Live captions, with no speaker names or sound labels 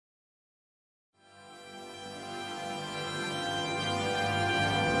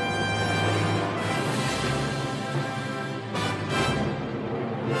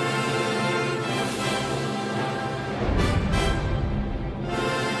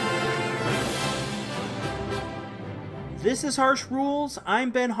This is Harsh Rules,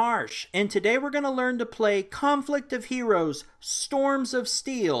 I'm Ben Harsh, and today we're going to learn to play Conflict of Heroes Storms of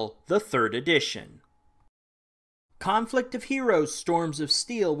Steel, the 3rd edition. Conflict of Heroes Storms of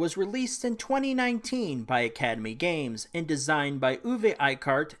Steel was released in 2019 by Academy Games and designed by Uwe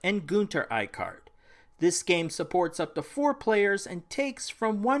Eickart and Gunter Eickart. This game supports up to 4 players and takes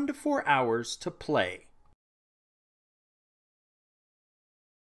from 1 to 4 hours to play.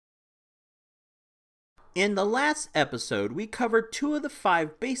 In the last episode, we covered 2 of the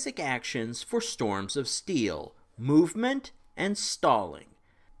 5 basic actions for Storms of Steel, movement and stalling.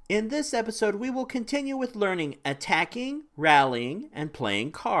 In this episode, we will continue with learning attacking, rallying, and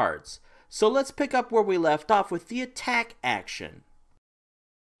playing cards. So let's pick up where we left off with the attack action.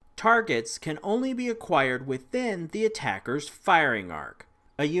 Targets can only be acquired within the attacker's firing arc.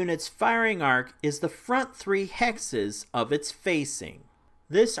 A unit's firing arc is the front 3 hexes of its facing.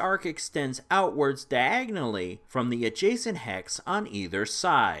 This arc extends outwards diagonally from the adjacent hex on either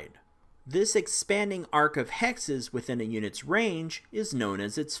side. This expanding arc of hexes within a unit's range is known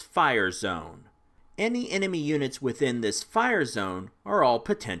as its fire zone. Any enemy units within this fire zone are all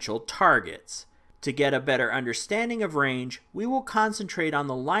potential targets. To get a better understanding of range, we will concentrate on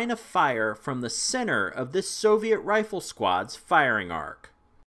the line of fire from the center of this Soviet rifle squad's firing arc.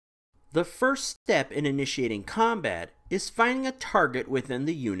 The first step in initiating combat is finding a target within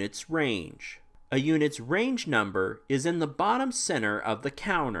the unit's range. A unit's range number is in the bottom center of the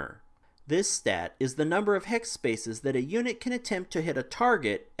counter. This stat is the number of hex spaces that a unit can attempt to hit a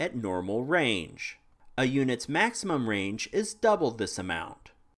target at normal range. A unit's maximum range is double this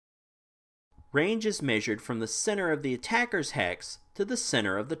amount. Range is measured from the center of the attacker's hex to the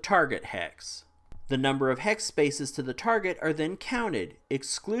center of the target hex. The number of hex spaces to the target are then counted,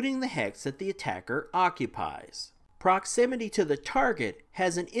 excluding the hex that the attacker occupies. Proximity to the target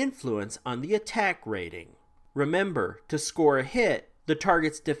has an influence on the attack rating. Remember, to score a hit, the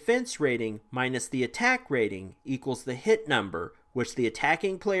target's defense rating minus the attack rating equals the hit number, which the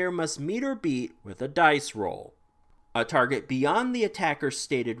attacking player must meet or beat with a dice roll. A target beyond the attacker's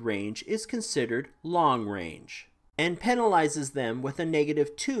stated range is considered long range, and penalizes them with a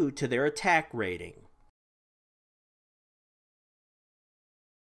 -2 to their attack rating.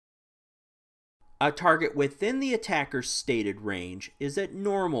 A target within the attacker's stated range is at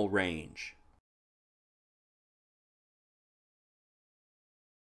normal range.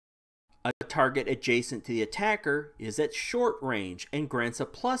 A target adjacent to the attacker is at short range and grants a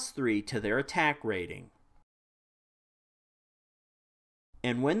 +3 to their attack rating.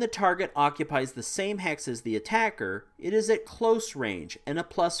 And when the target occupies the same hex as the attacker, it is at close range and a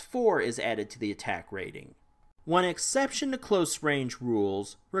 +4 is added to the attack rating. One exception to close range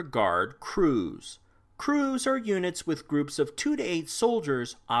rules regard crews. Crews are units with groups of 2 to 8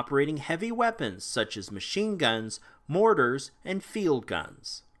 soldiers operating heavy weapons such as machine guns, mortars, and field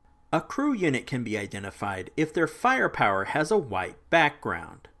guns. A crew unit can be identified if their firepower has a white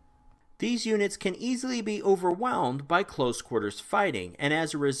background. These units can easily be overwhelmed by close quarters fighting and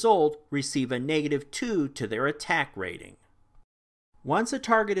as a result receive a -2 to their attack rating. Once a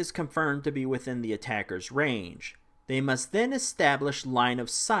target is confirmed to be within the attacker's range, they must then establish line of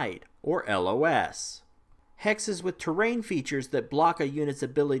sight, or LOS. Hexes with terrain features that block a unit's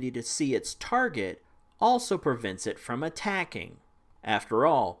ability to see its target also prevents it from attacking. After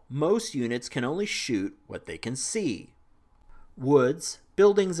all, most units can only shoot what they can see. Woods,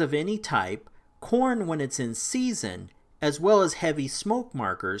 buildings of any type, corn when it's in season, as well as heavy smoke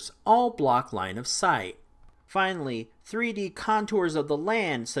markers all block line of sight. Finally, 3D contours of the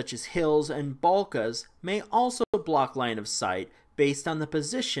land such as hills and balkas may also block line of sight based on the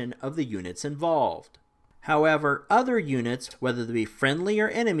position of the units involved. However, other units, whether they be friendly or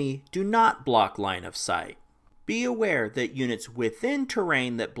enemy, do not block line of sight. Be aware that units within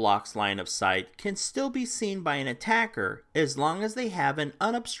terrain that blocks line of sight can still be seen by an attacker as long as they have an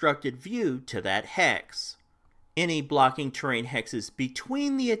unobstructed view to that hex. Any blocking terrain hexes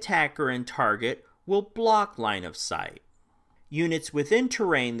between the attacker and target will block line of sight. Units within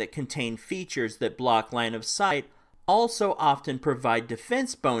terrain that contain features that block line of sight also often provide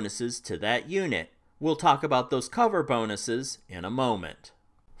defense bonuses to that unit. We'll talk about those cover bonuses in a moment.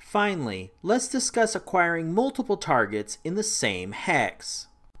 Finally, let's discuss acquiring multiple targets in the same hex.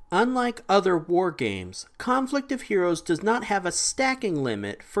 Unlike other war games, Conflict of Heroes does not have a stacking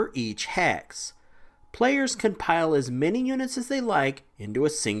limit for each hex. Players can pile as many units as they like into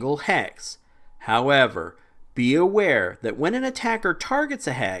a single hex. However, be aware that when an attacker targets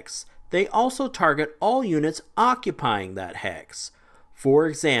a hex, they also target all units occupying that hex. For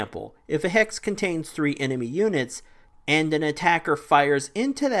example, if a hex contains 3 enemy units and an attacker fires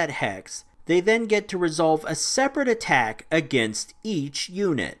into that hex, They then get to resolve a separate attack against each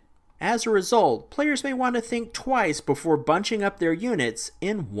unit. As a result, players may want to think twice before bunching up their units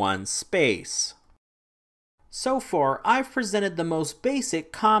in one space. So far, I've presented the most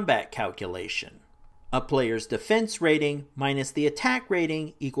basic combat calculation. A player's defense rating minus the attack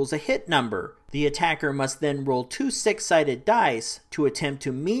rating equals a hit number. The attacker must then roll 2 six-sided dice to attempt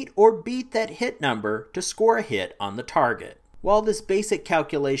to meet or beat that hit number to score a hit on the target. While this basic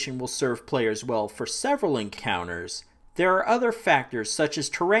calculation will serve players well for several encounters, there are other factors such as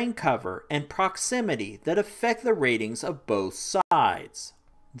terrain cover and proximity that affect the ratings of both sides.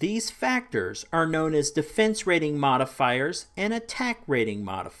 These factors are known as defense rating modifiers and attack rating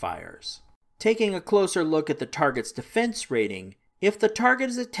modifiers. Taking a closer look at the target's defense rating, if the target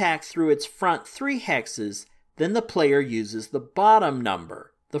is attacked through its front 3 hexes, then the player uses the bottom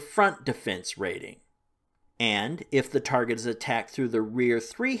number, the front defense rating. And if the target is attacked through the rear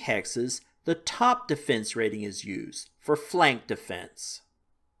 3 hexes, the top defense rating is used for flank defense.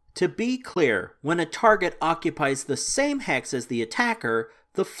 To be clear, when a target occupies the same hex as the attacker,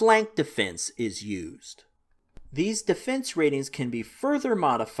 the flank defense is used. These defense ratings can be further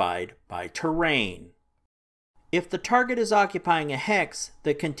modified by terrain. If the target is occupying a hex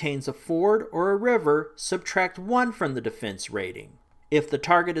that contains a ford or a river, subtract 1 from the defense rating. If the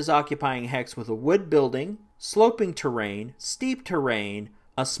target is occupying a hex with a wood building, sloping terrain, steep terrain,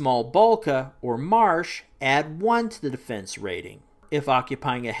 a small balka, or marsh, add 1 to the defense rating. If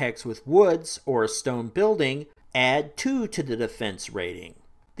occupying a hex with woods or a stone building, add 2 to the defense rating.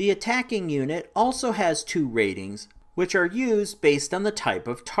 The attacking unit also has 2 ratings, which are used based on the type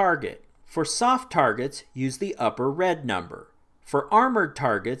of target. For soft targets, use the upper red number. For armored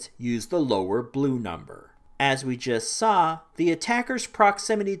targets, use the lower blue number. As we just saw, the attacker's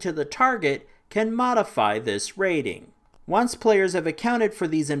proximity to the target can modify this rating. Once players have accounted for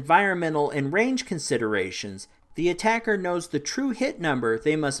these environmental and range considerations, the attacker knows the true hit number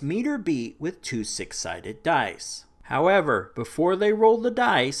they must meet or beat with 2 six-sided dice. However, before they roll the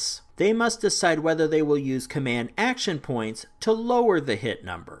dice, they must decide whether they will use command action points to lower the hit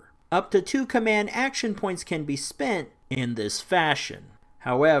number. Up to 2 command action points can be spent in this fashion.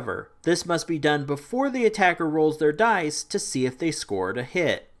 However, this must be done before the attacker rolls their dice to see if they scored a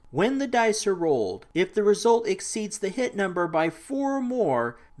hit. When the dice are rolled, if the result exceeds the hit number by 4 or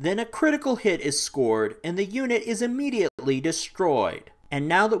more, then a critical hit is scored and the unit is immediately destroyed. And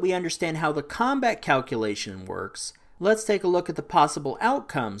now that we understand how the combat calculation works, let's take a look at the possible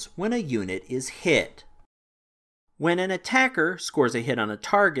outcomes when a unit is hit. When an attacker scores a hit on a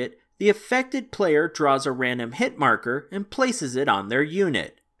target, the affected player draws a random hit marker and places it on their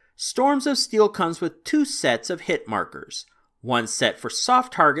unit. Storms of Steel comes with 2 sets of hit markers. 1 set for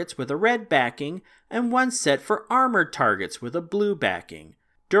soft targets with a red backing, and 1 set for armored targets with a blue backing.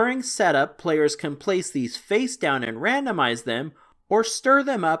 During setup, players can place these face down and randomize them, or stir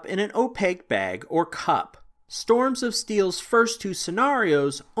them up in an opaque bag or cup. Storms of Steel's first 2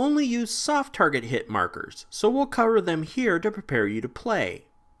 scenarios only use soft target hit markers, so we'll cover them here to prepare you to play.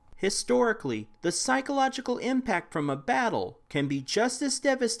 Historically, the psychological impact from a battle can be just as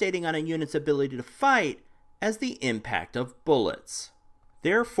devastating on a unit's ability to fight as the impact of bullets.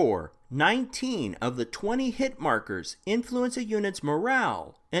 Therefore, 19 of the 20 hit markers influence a unit's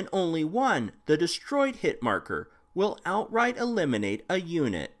morale, and only 1, the destroyed hit marker, will outright eliminate a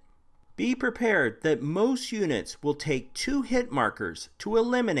unit. Be prepared that most units will take 2 hit markers to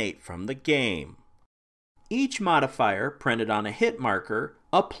eliminate from the game. Each modifier printed on a hit marker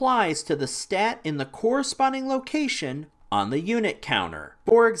applies to the stat in the corresponding location on the unit counter.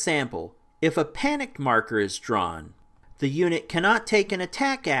 For example, if a panicked marker is drawn, the unit cannot take an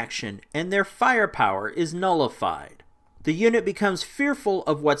attack action and their firepower is nullified. The unit becomes fearful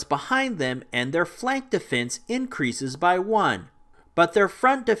of what's behind them and their flank defense increases by 1, but their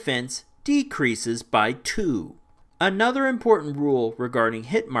front defense decreases by 2. Another important rule regarding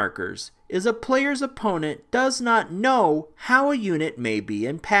hit markers is a player's opponent does not know how a unit may be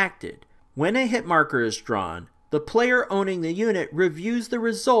impacted. When a hit marker is drawn, the player owning the unit reviews the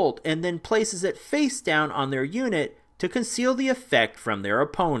result and then places it face down on their unit to conceal the effect from their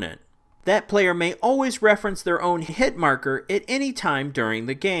opponent. That player may always reference their own hit marker at any time during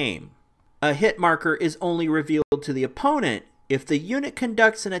the game. A hit marker is only revealed to the opponent if the unit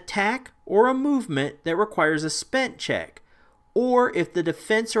conducts an attack or a movement that requires a spent check, or if the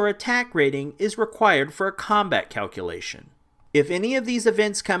defense or attack rating is required for a combat calculation. If any of these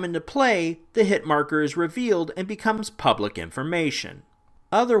events come into play, the hit marker is revealed and becomes public information.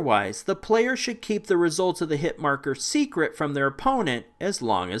 Otherwise, the player should keep the results of the hit marker secret from their opponent as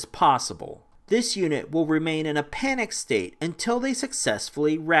long as possible. This unit will remain in a panic state until they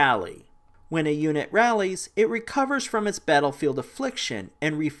successfully rally. When a unit rallies, it recovers from its battlefield affliction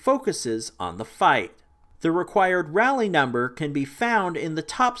and refocuses on the fight. The required rally number can be found in the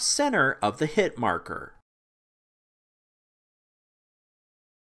top center of the hit marker.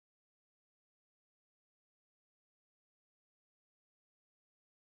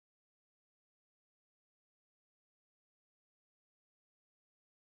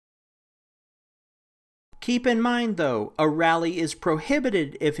 Keep in mind though, a rally is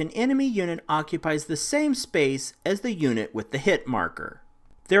prohibited if an enemy unit occupies the same space as the unit with the hit marker.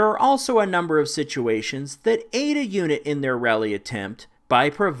 There are also a number of situations that aid a unit in their rally attempt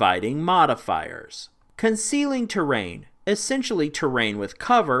by providing modifiers. Concealing terrain, essentially terrain with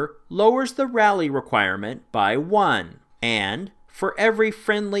cover, lowers the rally requirement by 1, and for every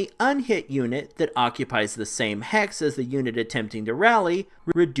friendly unhit unit that occupies the same hex as the unit attempting to rally,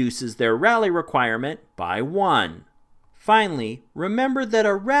 reduces their rally requirement by 1. Finally, remember that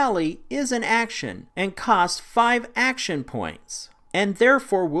a rally is an action and costs 5 action points, and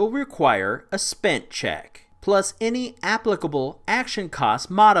therefore will require a spent check, plus any applicable action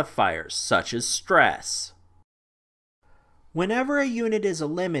cost modifiers such as stress. Whenever a unit is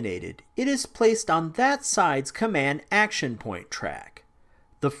eliminated, it is placed on that side's command action point track.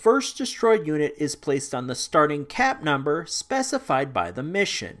 The first destroyed unit is placed on the starting cap number specified by the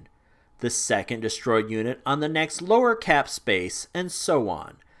mission, the second destroyed unit on the next lower cap space, and so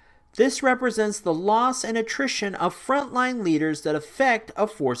on. This represents the loss and attrition of frontline leaders that affect a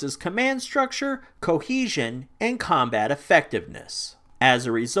force's command structure, cohesion, and combat effectiveness. As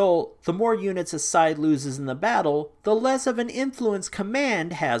a result, the more units a side loses in the battle, the less of an influence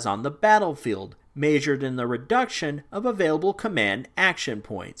command has on the battlefield, measured in the reduction of available command action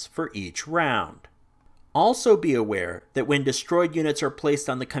points for each round. Also be aware that when destroyed units are placed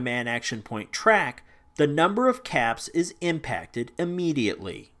on the command action point track, the number of caps is impacted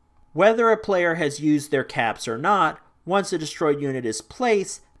immediately. Whether a player has used their caps or not, once a destroyed unit is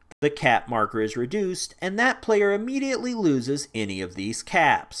placed, the cap marker is reduced, and that player immediately loses any of these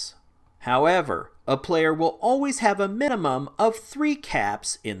caps. However, a player will always have a minimum of 3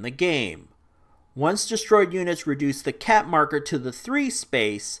 caps in the game. Once destroyed units reduce the cap marker to the 3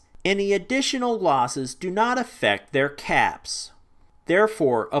 space, any additional losses do not affect their caps.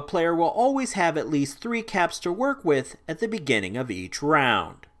 Therefore, a player will always have at least 3 caps to work with at the beginning of each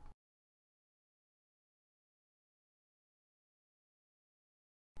round.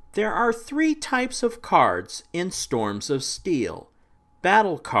 There are 3 types of cards in Storms of Steel: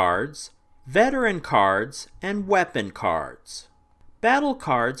 battle cards, veteran cards, and weapon cards. Battle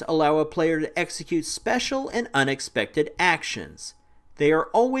cards allow a player to execute special and unexpected actions. They are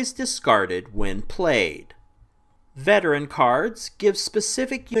always discarded when played. Veteran cards give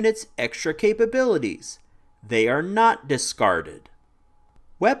specific units extra capabilities. They are not discarded.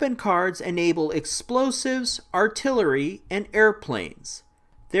 Weapon cards enable explosives, artillery, and airplanes.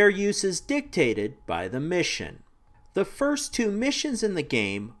 Their use is dictated by the mission. The first 2 missions in the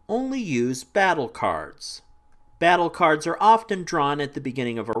game only use battle cards. Battle cards are often drawn at the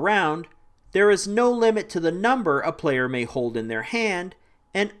beginning of a round. There is no limit to the number a player may hold in their hand,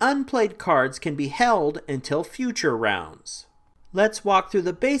 and unplayed cards can be held until future rounds. Let's walk through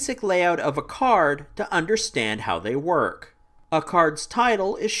the basic layout of a card to understand how they work. A card's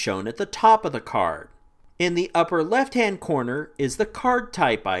title is shown at the top of the card. In the upper left-hand corner is the card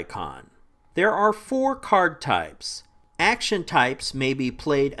type icon. There are 4 card types. Action types may be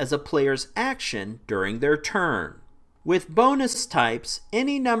played as a player's action during their turn. With bonus types,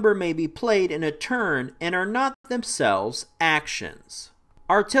 any number may be played in a turn and are not themselves actions.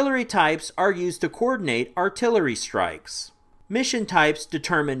 Artillery types are used to coordinate artillery strikes. Mission types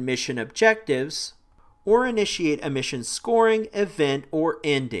determine mission objectives or initiate a mission scoring, event, or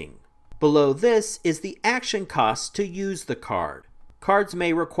ending. Below this is the action cost to use the card. Cards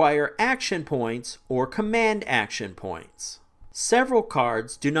may require action points or command action points. Several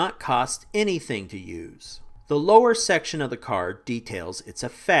cards do not cost anything to use. The lower section of the card details its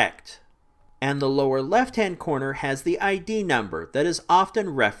effect, and the lower left-hand corner has the ID number that is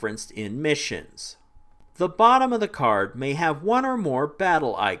often referenced in missions. The bottom of the card may have 1 or more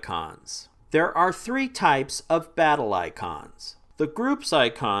battle icons. There are 3 types of battle icons. The groups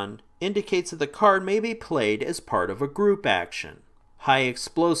icon indicates that the card may be played as part of a group action. High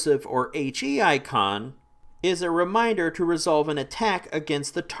explosive or HE icon is a reminder to resolve an attack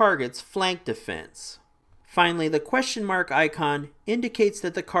against the target's flank defense. Finally, the question mark icon indicates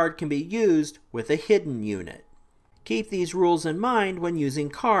that the card can be used with a hidden unit. Keep these rules in mind when using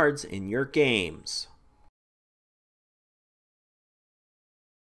cards in your games.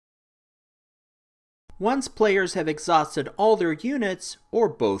 Once players have exhausted all their units, or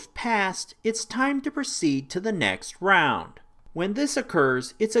both passed, it's time to proceed to the next round. When this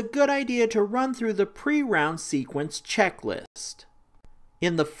occurs, it's a good idea to run through the pre-round sequence checklist.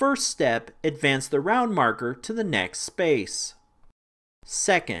 In the first step, advance the round marker to the next space.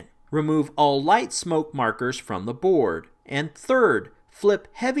 Second, remove all light smoke markers from the board. And third, flip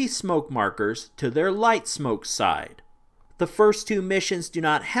heavy smoke markers to their light smoke side. The first two missions do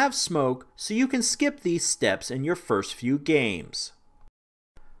not have smoke, so you can skip these steps in your first few games.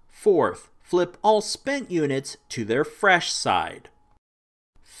 Fourth, flip all spent units to their fresh side.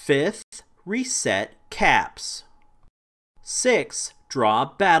 Fifth, reset caps. 6.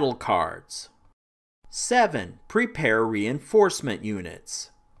 Draw battle cards. 7. Prepare reinforcement units.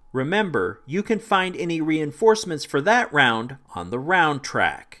 Remember, you can find any reinforcements for that round on the round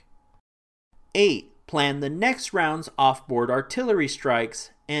track. 8. Plan the next round's off-board artillery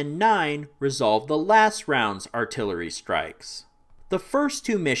strikes, and 9. Resolve the last round's artillery strikes. The first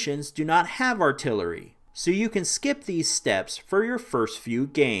two missions do not have artillery, so you can skip these steps for your first few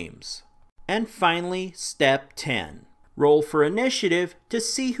games. And finally, Step 10. Roll for initiative to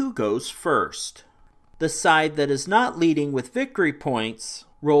see who goes first. The side that is not leading with victory points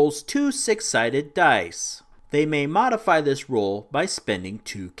rolls 2 six-sided dice. They may modify this roll by spending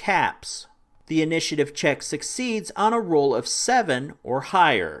 2 caps. The initiative check succeeds on a roll of 7 or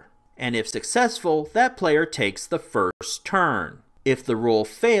higher, and if successful, that player takes the first turn. If the roll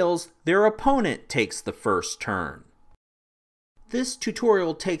fails, their opponent takes the first turn. This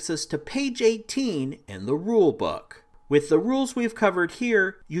tutorial takes us to page 18 in the rulebook. With the rules we've covered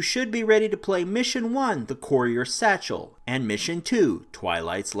here, you should be ready to play Mission 1, the Courier Satchel, and Mission 2,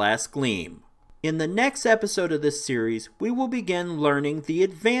 Twilight's Last Gleam. In the next episode of this series, we will begin learning the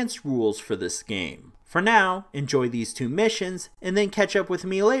advanced rules for this game. For now, enjoy these 2 missions, and then catch up with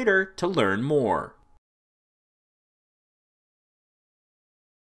me later to learn more.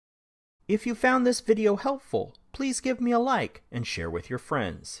 If you found this video helpful, please give me a like and share with your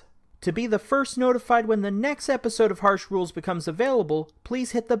friends. To be the first notified when the next episode of Harsh Rules becomes available,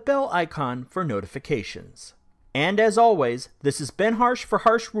 please hit the bell icon for notifications. And as always, this has been Harsh for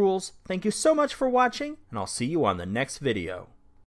Harsh Rules. Thank you so much for watching, and I'll see you on the next video.